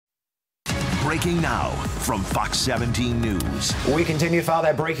breaking now from Fox 17 News. We continue to follow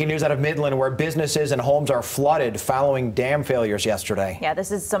that breaking news out of Midland, where businesses and homes are flooded following dam failures yesterday. Yeah,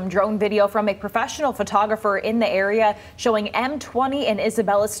 this is some drone video from a professional photographer in the area showing M20 and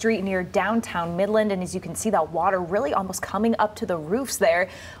Isabella Street near downtown Midland. And as you can see, that water really almost coming up to the roofs there.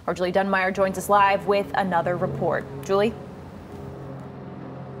 Our Julie Dunmeyer joins us live with another report. Julie?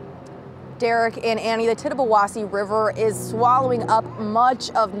 Derek and Annie, the Tittabawassee River is swallowing up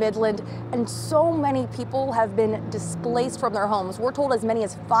much of Midland, and so many people have been displaced from their homes. We're told as many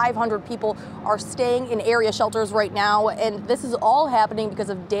as 500 people are staying in area shelters right now, and this is all happening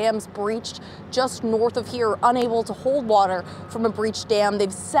because of dams breached just north of here, unable to hold water from a breached dam.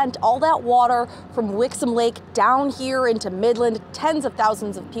 They've sent all that water from Wixom Lake down here into Midland. Tens of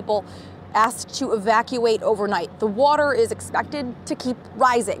thousands of people asked to evacuate overnight. The water is expected to keep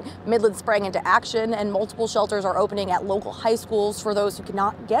rising. Midland sprang into action, and multiple shelters are opening at local high schools for those who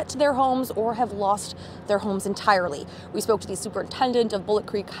cannot get to their homes or have lost their homes entirely. We spoke to the superintendent of Bullet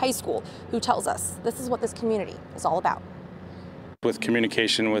Creek High School, who tells us this is what this community is all about. With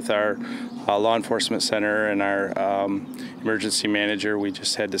communication with our law enforcement center and our emergency manager, we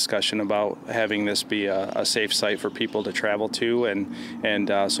just had discussion about having this be a safe site for people to travel to,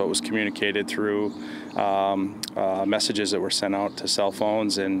 and so it was communicated through messages that were sent out to cell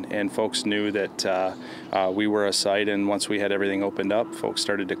phones, and folks knew that we were a site, and once we had everything opened up, folks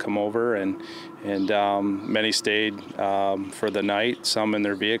started to come over, and many stayed for the night, some in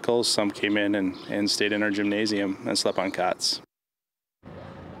their vehicles, some came in and stayed in our gymnasium and slept on cots.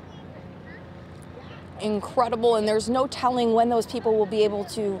 Incredible, and there's no telling when those people will be able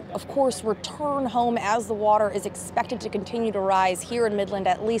to, of course, return home, as the water is expected to continue to rise here in Midland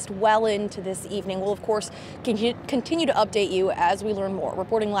at least well into this evening. We'll, of course, continue to update you as we learn more.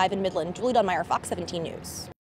 Reporting live in Midland, Julie Dunmeyer, Fox 17 News.